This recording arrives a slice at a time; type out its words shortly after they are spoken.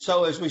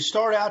So as we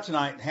start out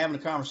tonight having a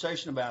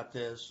conversation about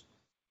this,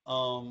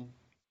 um,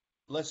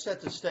 let's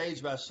set the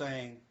stage by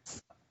saying,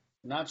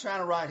 not trying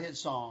to write hit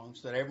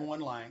songs that everyone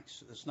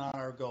likes. That's not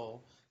our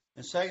goal.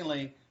 And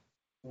secondly,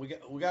 we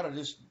got to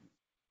just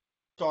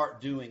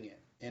start doing it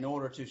in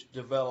order to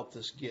develop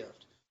this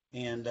gift.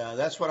 And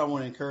that's what I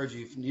want to encourage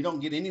you. If you don't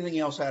get anything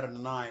else out of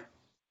tonight,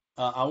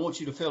 I want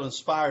you to feel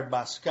inspired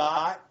by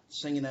Scott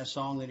singing that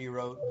song that he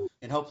wrote,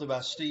 and hopefully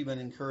by Stephen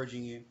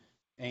encouraging you,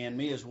 and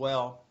me as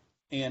well,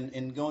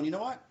 and going, you know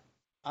what?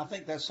 I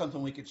think that's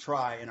something we could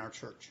try in our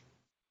church.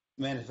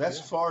 Man, if that's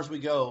as far as we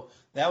go,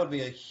 that would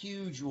be a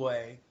huge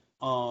way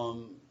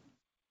to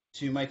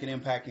make an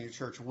impact in your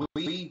church.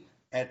 We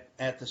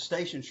at the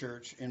Station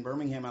Church in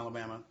Birmingham,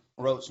 Alabama,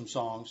 wrote some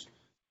songs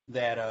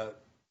that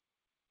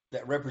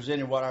that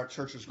represented what our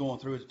church was going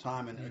through at the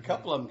time, and a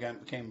couple of them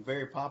became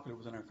very popular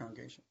within our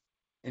congregation.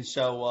 And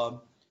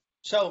so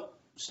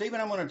Stephen,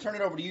 I'm going to turn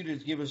it over to you to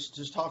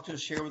just talk to us,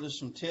 share with us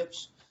some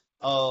tips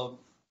of,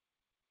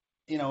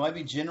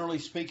 maybe generally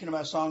speaking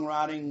about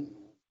songwriting,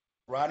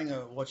 writing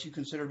what you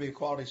consider to be a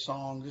quality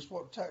song. Just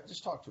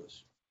talk to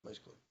us,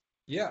 basically.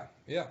 Yeah.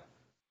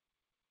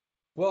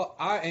 Well,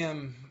 I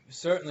am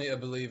certainly a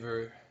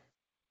believer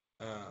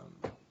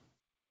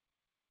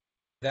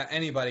that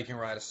anybody can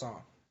write a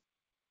song.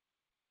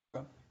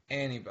 Okay.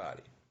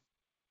 Anybody.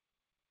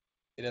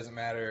 It doesn't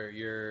matter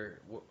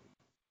your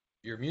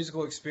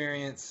musical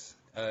experience,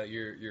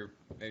 your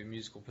maybe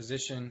musical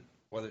position,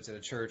 whether it's at a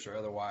church or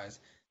otherwise.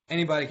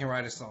 Anybody can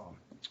write a song.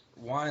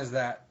 One is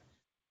that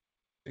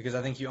because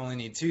I think you only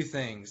need two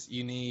things.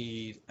 You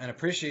need an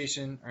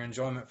appreciation or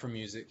enjoyment for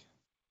music,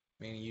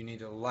 meaning you need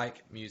to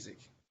like music.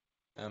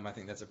 I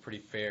think that's a pretty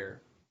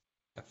fair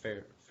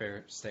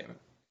statement.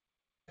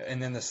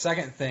 And then the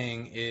second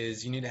thing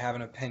is you need to have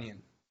an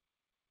opinion.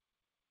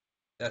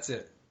 That's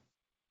it.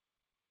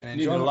 You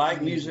need to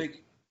like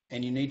music,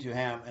 and you need to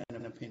have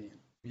an opinion.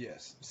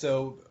 Yes.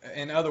 So,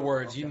 in other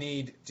words, you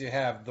need to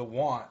have the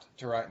want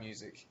to write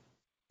music,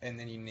 and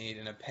then you need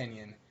an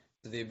opinion.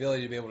 So the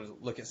ability to be able to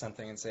look at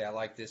something and say, I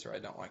like this or I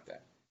don't like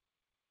that.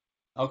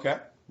 Okay.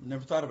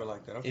 Never thought of it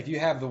like that. Okay. If you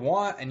have the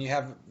want and you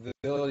have the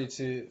ability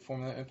to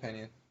form an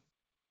opinion,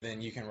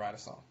 then you can write a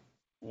song.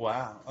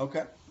 Wow.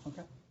 Okay.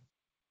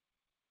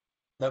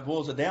 That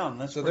boils it down.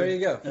 There you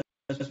go.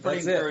 That's pretty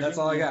encouraging. That's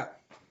all I got.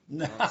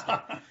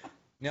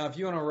 Now, if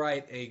you want to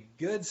write a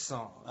good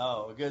song.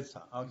 Oh, a good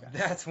song. Okay.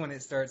 That's when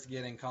it starts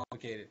getting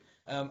complicated.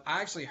 I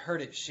actually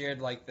heard it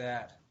shared like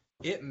that.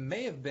 It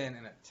may have been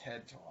in a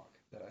TED Talk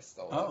that I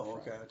stole. Oh,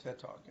 okay. A TED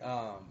Talk.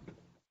 Yeah.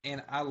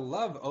 And I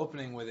love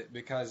opening with it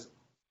because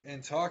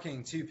in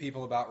talking to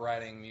people about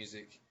writing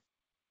music,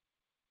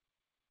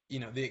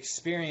 the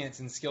experience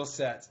and skill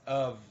sets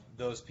of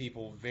those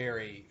people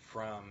vary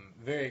from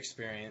very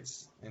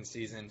experienced and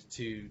seasoned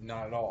to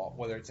not at all,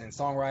 whether it's in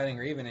songwriting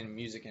or even in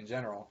music in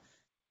general.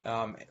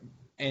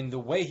 And the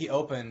way he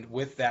opened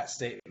with that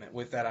statement,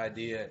 with that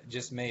idea,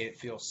 just made it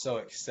feel so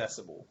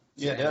accessible.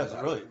 Yeah, it does.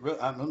 Really,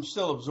 I'm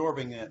still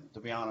absorbing it, to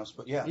be honest,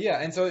 but yeah.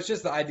 Yeah, and so it's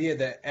just the idea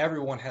that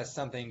everyone has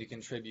something to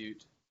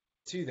contribute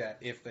to that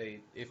if they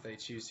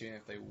choose to and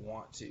if they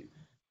want to.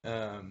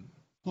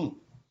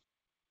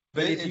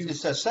 But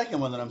it's that second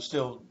one that I'm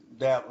still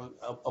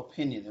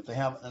opinion. If they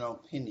have an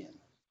opinion,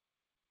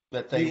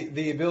 that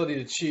the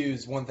ability to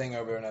choose one thing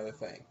over another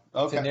thing,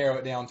 to narrow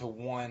it down to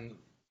one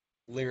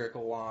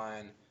lyrical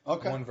line,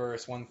 one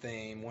verse, one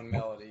theme, one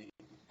melody.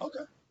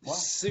 Okay, wow.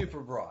 Super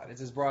broad. It's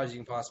as broad as you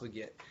can possibly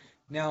get.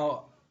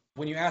 Now,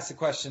 when you ask the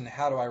question,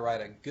 how do I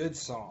write a good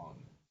song?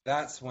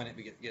 That's when it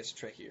gets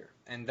trickier,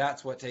 and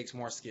that's what takes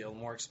more skill,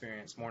 more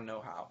experience, more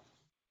know-how.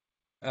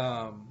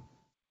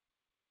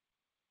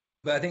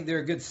 But I think there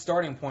are good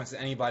starting points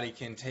that anybody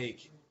can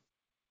take,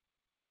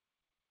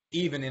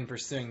 even in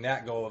pursuing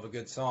that goal of a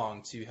good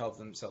song, to help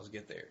themselves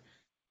get there.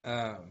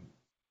 And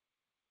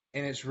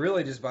it's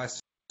really just by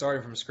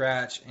starting from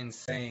scratch and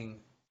saying,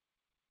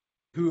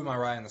 who am I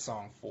writing the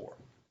song for?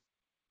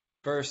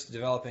 First,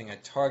 developing a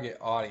target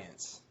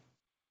audience,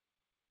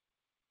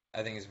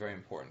 I think, is very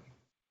important.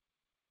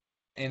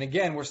 And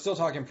again, we're still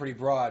talking pretty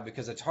broad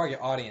because a target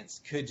audience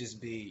could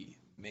just be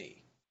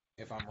me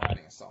if I'm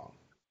writing a song.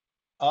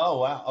 Oh,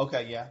 wow.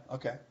 Okay, yeah,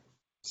 okay.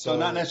 So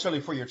not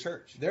necessarily for your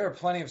church. There are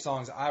plenty of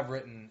songs I've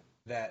written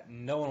that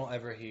no one will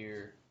ever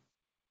hear,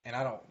 and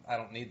I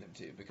don't need them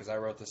to because I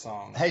wrote the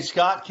song. Hey,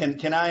 Scott,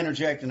 can I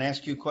interject and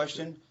ask you a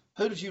question?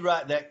 Who did you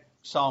write that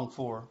song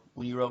for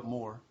when you wrote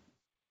More?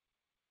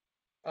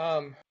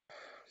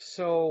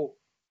 So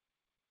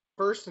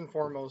first and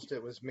foremost,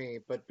 it was me,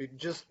 but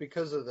just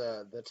because of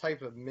the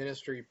type of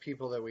ministry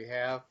people that we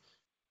have,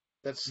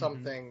 that's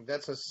something,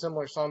 that's a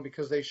similar song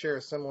because they share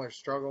a similar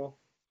struggle.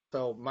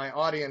 So my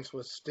audience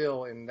was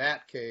still, in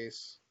that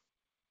case,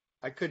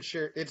 I could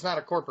share. It's not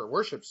a corporate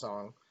worship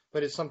song,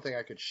 but it's something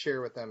I could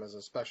share with them as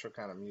a special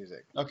kind of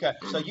music. Okay,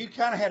 so you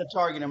kind of had a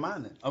target in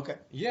mind then. Okay.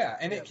 Yeah,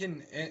 and it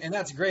can, and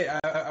that's great.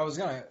 I was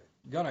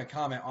gonna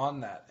comment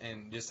on that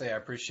and just say I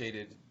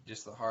appreciated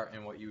just the heart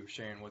and what you were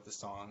sharing with the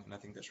song, and I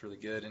think that's really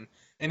good.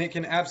 And it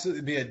can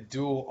absolutely be a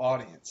dual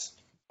audience.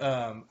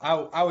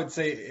 I would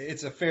say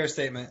it's a fair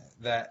statement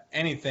that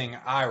anything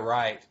I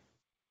write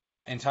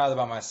entirely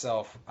by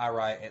myself, I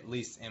write at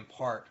least in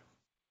part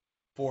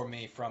for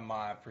me from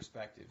my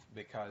perspective,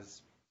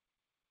 because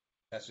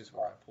that's just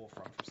where I pull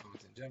from for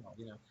songs in general,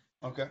 you know.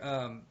 Okay.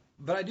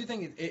 But I do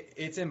think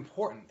it's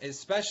important,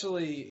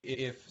 especially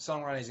if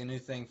songwriting is a new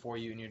thing for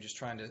you and you're just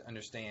trying to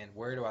understand,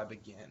 where do I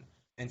begin?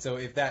 And so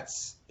if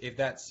that's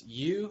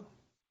you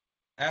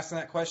asking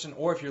that question,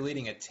 or if you're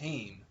leading a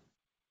team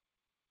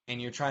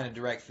and you're trying to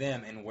direct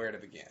them in where to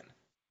begin,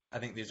 I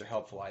think these are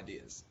helpful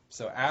ideas.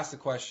 So ask the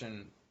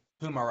question,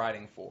 who am I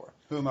writing for?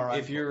 Who am I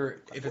writing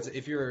for?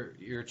 If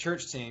your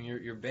church team,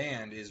 your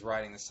band is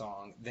writing the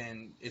song,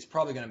 then it's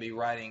probably going to be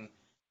writing,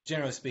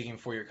 generally speaking,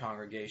 for your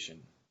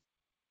congregation,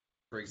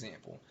 for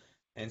example.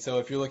 And so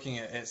if you're looking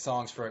at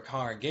songs for a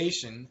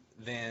congregation,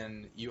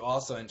 then you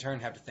also in turn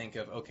have to think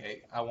of,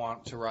 okay, I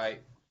want to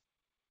write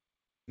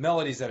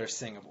melodies that are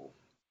singable,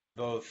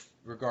 both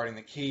regarding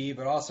the key,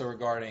 but also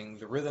regarding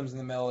the rhythms in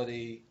the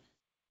melody.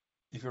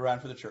 If you're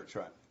writing for the church,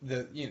 right?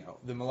 The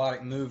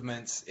melodic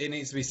movements. It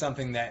needs to be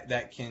something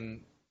that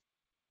can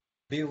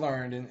be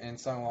learned and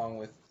sung along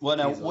with. Well,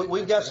 now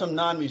we've got some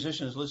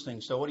non-musicians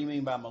listening. So what do you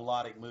mean by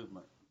melodic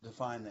movement?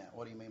 Define that.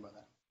 What do you mean by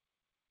that?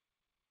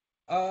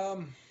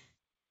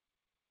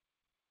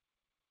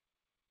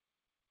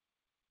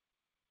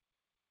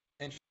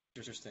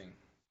 Interesting.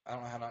 I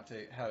don't know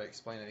how to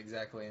explain it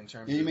exactly in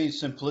terms. You mean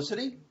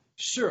simplicity?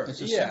 Sure.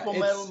 It's a simple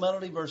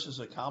melody versus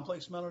a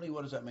complex melody.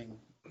 What does that mean?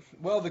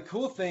 Well, the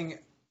cool thing,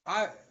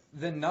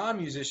 the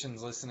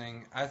non-musicians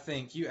listening, I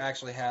think you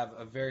actually have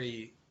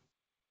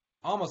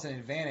almost an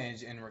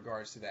advantage in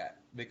regards to that,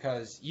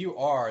 because you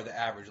are the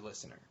average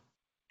listener.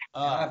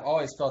 I've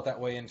always felt that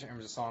way in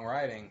terms of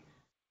songwriting.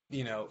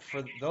 You know,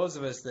 for those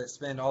of us that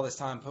spend all this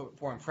time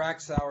pouring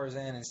practice hours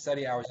in and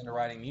study hours into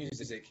writing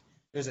music,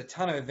 there's a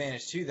ton of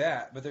advantage to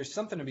that. But there's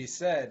something to be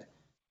said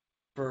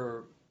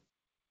for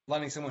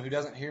letting someone who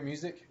doesn't hear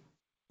music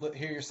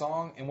hear your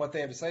song and what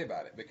they have to say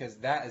about it, because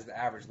that is the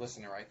average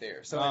listener right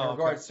there. So in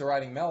regards to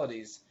writing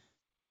melodies,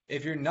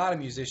 if you're not a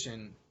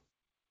musician,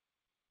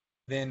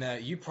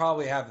 then you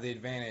probably have the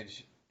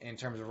advantage in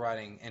terms of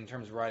writing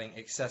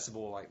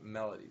accessible like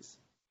melodies.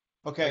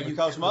 Okay,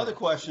 because my other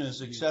question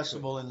is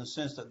accessible in the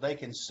sense that they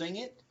can sing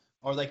it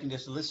or they can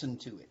just listen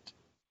to it.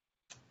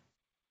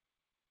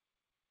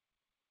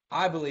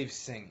 I believe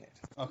sing it.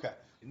 Okay,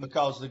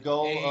 because the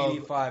goal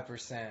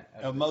 85%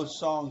 of most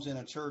songs in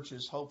a church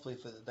is hopefully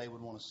that they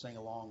would want to sing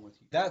along with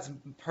you. That's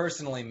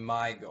personally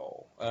my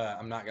goal.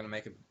 I'm not going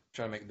to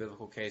try to make a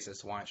biblical case as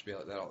to why it should be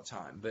like that all the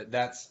time, but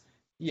that's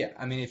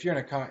I mean, if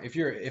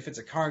it's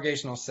a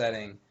congregational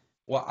setting,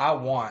 what I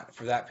want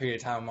for that period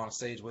of time I'm on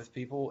stage with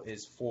people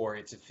is for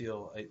it to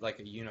feel like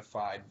a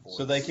unified voice.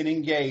 So they can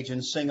engage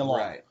and sing along.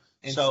 Right.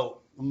 And so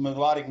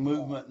melodic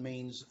movement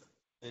means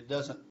it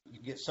doesn't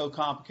get so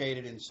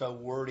complicated and so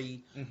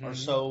wordy or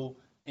so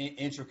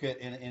intricate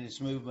in its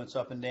movements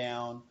up and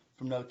down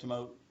from note to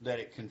note that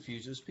it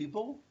confuses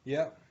people.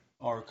 Yeah.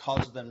 Or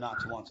causes them not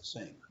to want to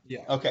sing.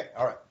 Yeah. Okay.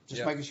 All right.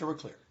 Just making sure we're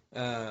clear.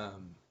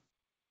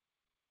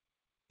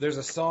 There's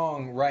a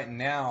song right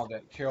now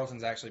that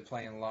Carrollton's actually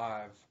playing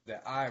live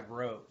that I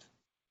wrote,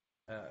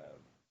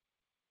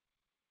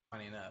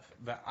 funny enough,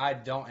 but I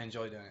don't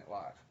enjoy doing it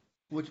live.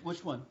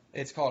 Which one?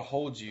 It's called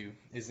Hold You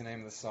is the name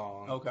of the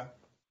song. Okay.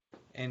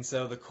 And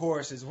so the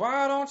chorus is,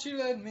 why don't you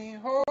let me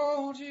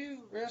hold you,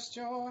 rest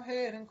your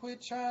head and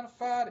quit trying to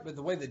fight it. But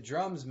the way the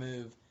drums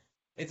move,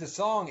 it's a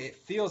song, it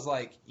feels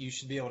like you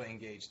should be able to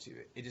engage to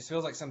it. It just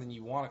feels like something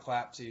you want to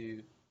clap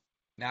to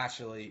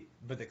naturally,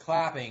 but the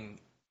clapping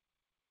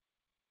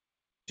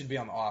should be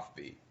on the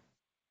offbeat.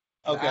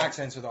 Okay. The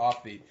accents are the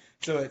offbeat.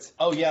 So it's,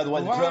 the way the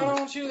drum. Why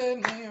don't you let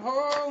me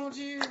hold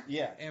you?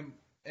 Yeah. And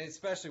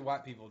especially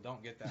white people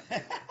don't get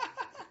that.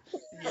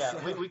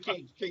 Yeah, we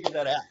can't figure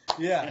that out.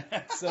 Yeah.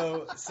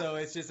 So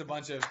it's just a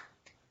bunch of.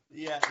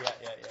 Yeah.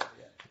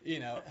 You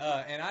know,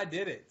 and I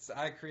did it. So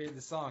I created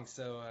the song,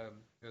 so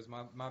it was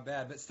my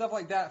bad. But stuff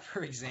like that,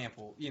 for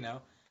example, you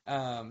know,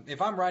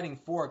 if I'm writing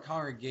for a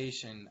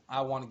congregation,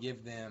 I want to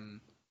give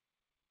them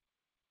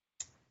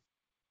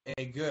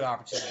a good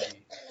opportunity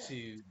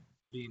to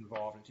be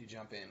involved and to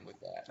jump in with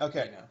that.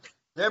 Okay. You know?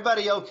 Is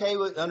everybody okay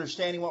with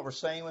understanding what we're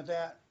saying with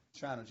that? I'm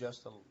trying to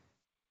adjust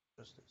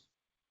this.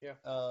 Yeah.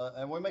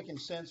 And we're making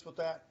sense with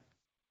that?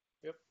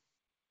 Yep.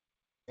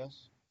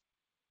 Yes?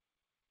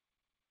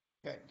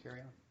 Okay,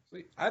 carry on.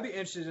 Sweet. I'd be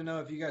interested to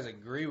know if you guys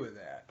agree with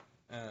that.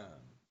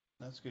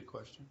 That's a good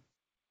question.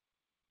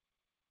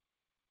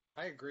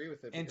 I agree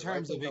with it. In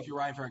terms of if you're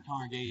writing for a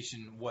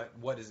congregation,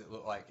 what does it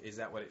look like? Is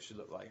that what it should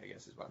look like, I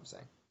guess is what I'm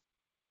saying.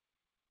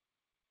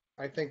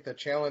 I think the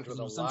challenge with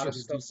a lot of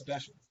stuff.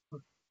 Special.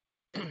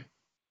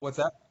 What's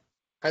that?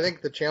 I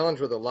think the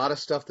challenge with a lot of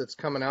stuff that's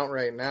coming out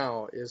right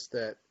now is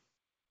that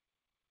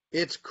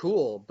it's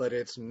cool, but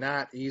it's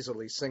not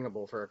easily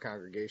singable for a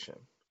congregation.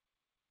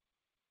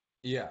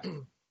 Yeah.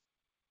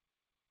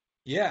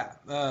 Yeah.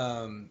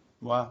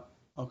 Wow.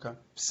 Okay.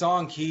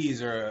 Song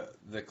keys are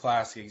the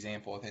classic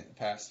example, I think, the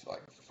past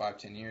like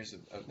 5-10 years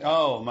of that.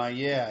 Oh,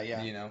 yeah.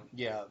 You know?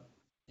 Yeah.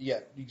 Yeah,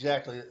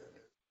 exactly.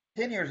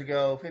 10 years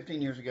ago,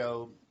 15 years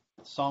ago,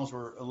 songs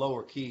were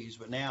lower keys,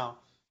 but now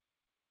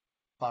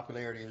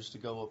popularity is to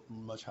go up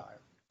much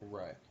higher.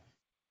 Right.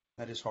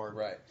 That is hard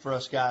Right. for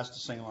us guys to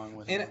sing along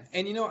with.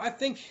 And you know, I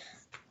think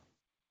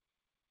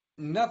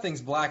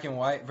nothing's black and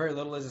white. Very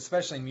little is,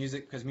 especially in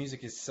music, because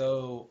music is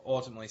so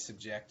ultimately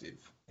subjective.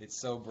 It's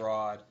so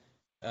broad.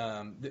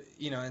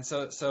 You know, and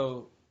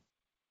so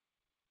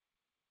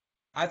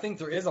I think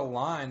there is a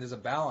line, there's a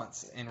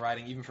balance in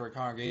writing, even for a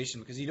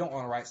congregation, because you don't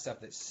want to write stuff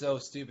that's so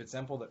stupid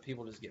simple that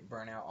people just get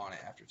burnt out on it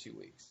after 2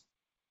 weeks.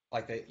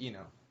 Like they, you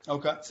know.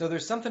 Okay. So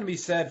there's something to be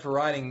said for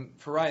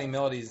writing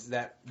melodies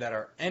that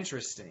are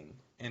interesting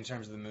in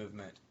terms of the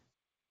movement,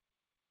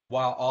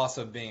 while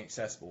also being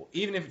accessible,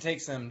 even if it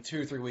takes them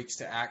 2 or 3 weeks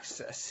to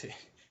access it.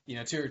 You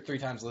know, 2 or 3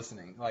 times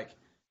listening. Like,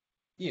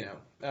 you know,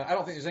 I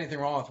don't think there's anything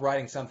wrong with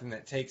writing something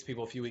that takes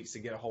people a few weeks to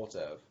get a hold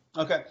of.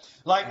 Okay.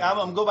 Like, I'm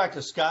going to go back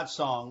to Scott's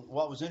song.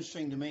 What was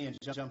interesting to me and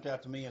jumped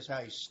out to me is how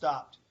he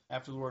stopped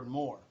after the word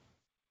more.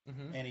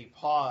 Mm-hmm. And he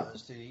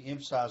paused. And he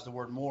emphasized the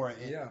word more.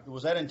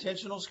 Was that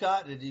intentional,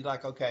 Scott? Did he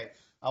like, okay,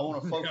 I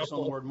want to focus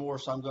on the word more,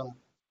 so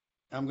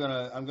I'm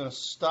gonna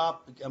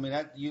stop. I mean,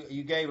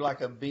 you gave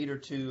like a beat or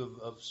two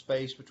of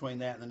space between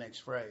that and the next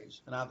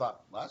phrase, and I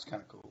thought, well, that's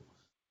kind of cool,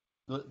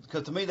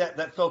 because to me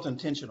that felt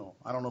intentional.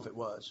 I don't know if it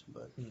was,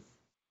 but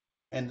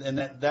and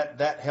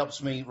that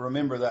helps me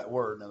remember that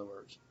word. In other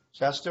words,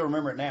 so I still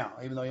remember it now,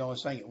 even though you only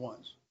sang it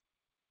once.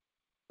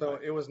 So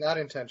it was not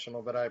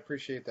intentional, but I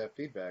appreciate that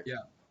feedback. Yeah,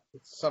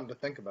 it's something to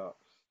think about.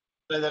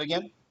 Say that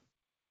again.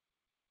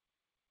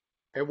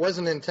 It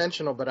wasn't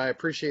intentional, but I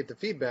appreciate the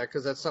feedback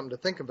because that's something to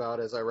think about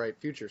as I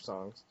write future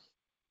songs.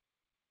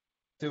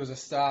 There was a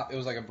stop. It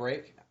was like a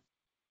break.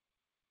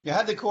 Yeah,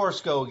 how'd the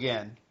chorus go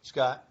again,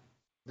 Scott?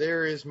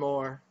 There is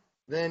more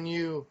than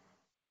you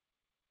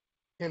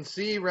can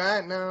see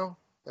right now.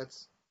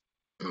 That's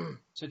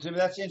so to me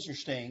that's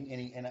interesting,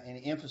 and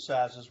he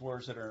emphasizes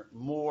words that are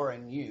more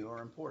and you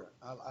are important.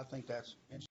 I think that's interesting.